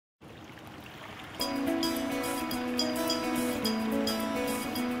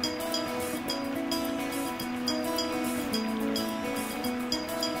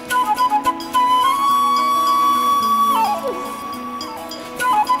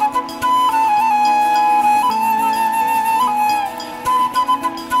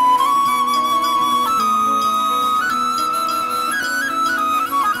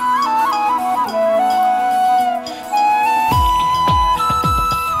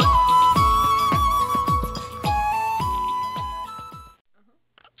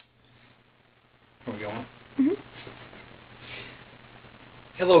Are we going?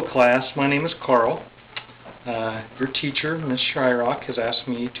 Hello class, my name is Carl. Your teacher, Ms. Shyrock, has asked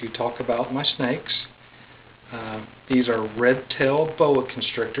me to talk about my snakes. These are red-tailed boa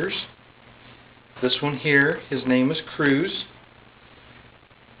constrictors. This one here, his name is Cruz.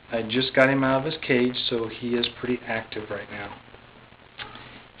 I just got him out of his cage, so he is pretty active right now.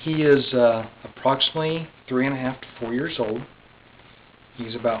 He is approximately 3.5 to 4 years old.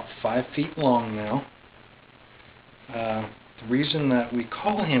 He's about 5 feet long now. The reason that we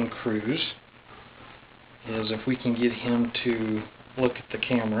call him Cruz is if we can get him to look at the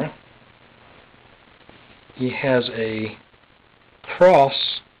camera. He has a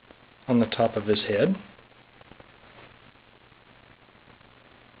cross on the top of his head.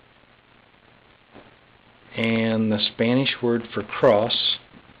 And the Spanish word for cross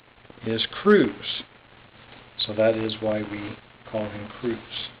is cruz. So that is why we call him Cruz.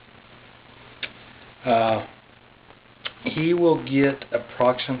 He will get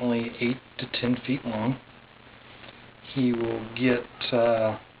approximately 8 to 10 feet long. He will get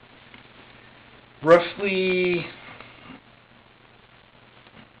roughly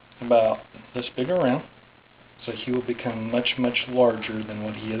about this big around. So he will become much, much larger than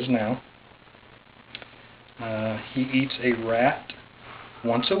what he is now. He eats a rat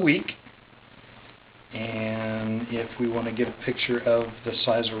once a week. And if we want to get a picture of the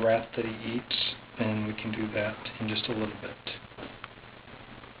size of rat that he eats, then we can do that in just a little bit.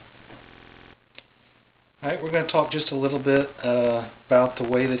 Alright, we're going to talk just a little bit about the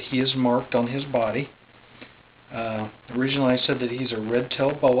way that he is marked on his body. Originally I said that he's a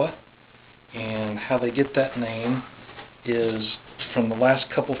red-tailed boa, and how they get that name is from the last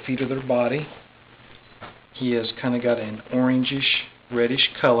couple feet of their body. He has kind of got an orangish, reddish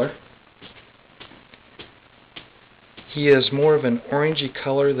color. He is more of an orangey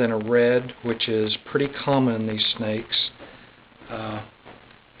color than a red, which is pretty common in these snakes.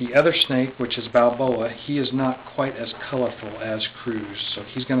 The other snake, which is Balboa, he is not quite as colorful as Cruz, so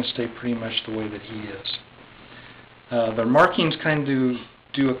he's going to stay pretty much the way that he is. Their markings kind of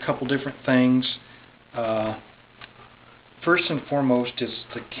do a couple different things. First and foremost is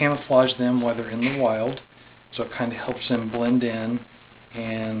to camouflage them while they're in the wild, so it kind of helps them blend in.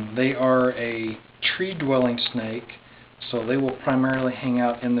 And they are a tree-dwelling snake, so they will primarily hang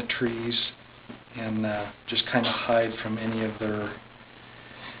out in the trees and just kind of hide from any of their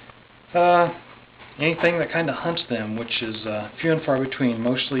anything that kind of hunts them, which is few and far between.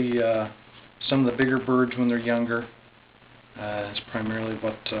 Mostly some of the bigger birds when they're younger is primarily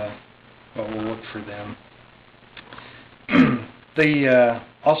what will look for them. They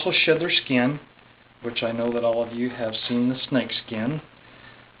also shed their skin, which I know that all of you have seen the snake skin.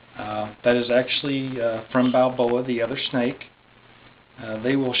 That is actually from Balboa, the other snake.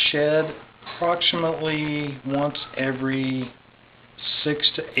 They will shed approximately once every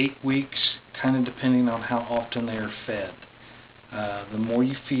 6 to 8 weeks, kind of depending on how often they are fed. The more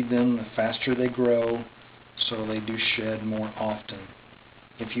you feed them, the faster they grow, so they do shed more often.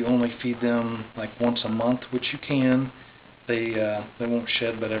 If you only feed them like once a month, which you can, they won't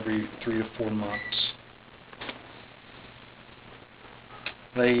shed but every 3 to 4 months.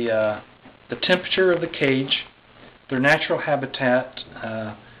 The temperature of the cage, their natural habitat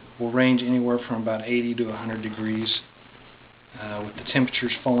will range anywhere from about 80 to 100 degrees, with the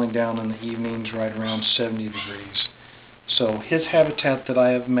temperatures falling down in the evenings right around 70 degrees. So his habitat that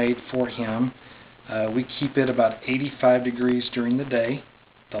I have made for him, we keep it about 85 degrees during the day.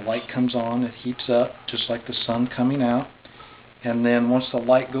 The light comes on, it heats up just like the sun coming out, and then once the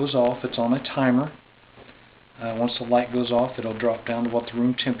light goes off, it's on a timer. Once the light goes off, it'll drop down to what the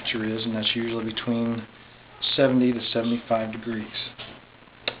room temperature is, and that's usually between 70 to 75 degrees.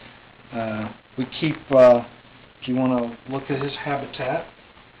 We keep, if you want to look at his habitat,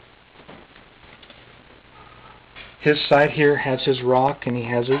 his side here has his rock and he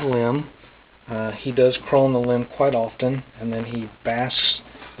has his limb. He does crawl on the limb quite often, and then he basks.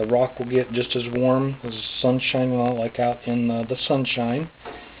 The rock will get just as warm as the sun shining on it, like out in the sunshine.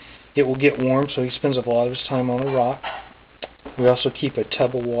 It will get warm, so he spends a lot of his time on the rock. We also keep a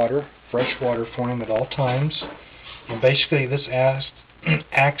tub of water, fresh water for him at all times. And basically this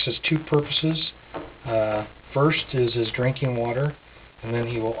acts as two purposes. First is his drinking water, and then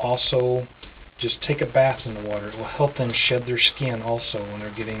he will also just take a bath in the water. It will help them shed their skin also when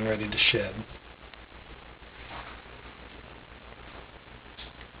they're getting ready to shed.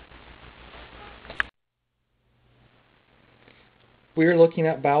 We are looking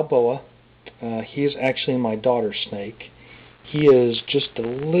at Balboa. He is actually my daughter's snake. He is just a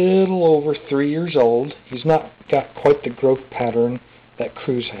little over 3 years old. He's not got quite the growth pattern that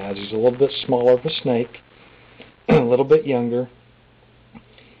Cruz has. He's a little bit smaller of a snake, a little bit younger.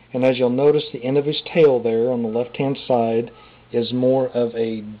 And as you'll notice, the end of his tail there on the left-hand side is more of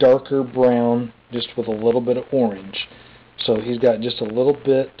a darker brown, just with a little bit of orange. So he's got just a little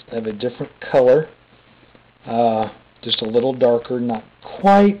bit of a different color. Just a little darker, not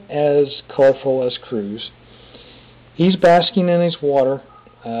quite as colorful as Cruz. He's basking in his water.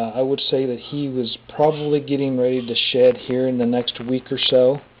 I would say that he was probably getting ready to shed here in the next week or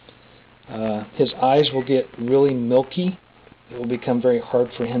so. His eyes will get really milky. It will become very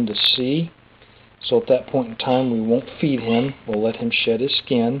hard for him to see. So at that point in time, we won't feed him. We'll let him shed his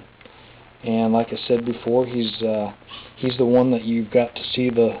skin. And like I said before, he's the one that you've got to see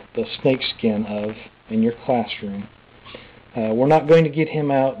the snake skin of in your classroom. We're not going to get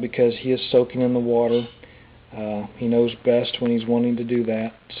him out because he is soaking in the water. He knows best when he's wanting to do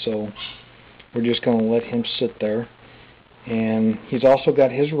that, so we're just going to let him sit there. And he's also got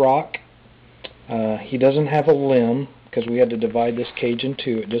his rock. He doesn't have a limb because we had to divide this cage in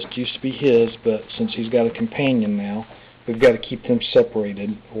two. It just used to be his, but since he's got a companion now, we've got to keep them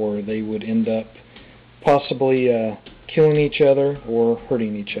separated, or they would end up possibly killing each other or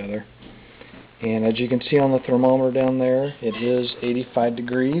hurting each other. And as you can see on the thermometer down there, it is 85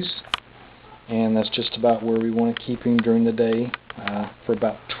 degrees, and that's just about where we want to keep him during the day for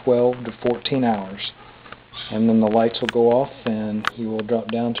about 12 to 14 hours. And then the lights will go off and he will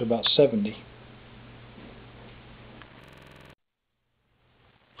drop down to about 70.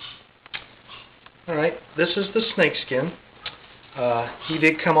 Alright, this is the snake skin. He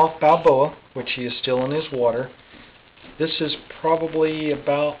did come off Balboa, which he is still in his water. This is probably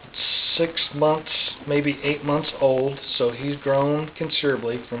about 6 months, maybe 8 months old, so he's grown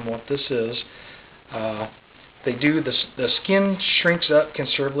considerably from what this is. The skin shrinks up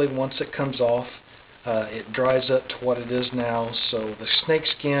considerably once it comes off. It dries up to what it is now, so the snake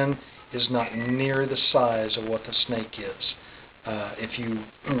skin is not near the size of what the snake is. If you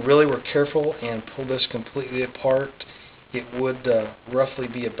really were careful and pulled this completely apart, it would roughly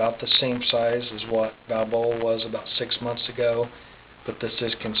be about the same size as what Balboa was about 6 months ago, but this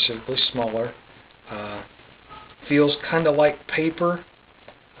is considerably smaller. Feels kind of like paper.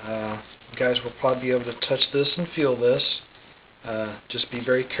 You guys will probably be able to touch this and feel this. Just be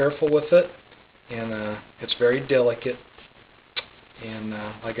very careful with it, and it's very delicate. And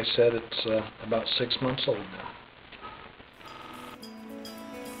like I said, it's about 6 months old now.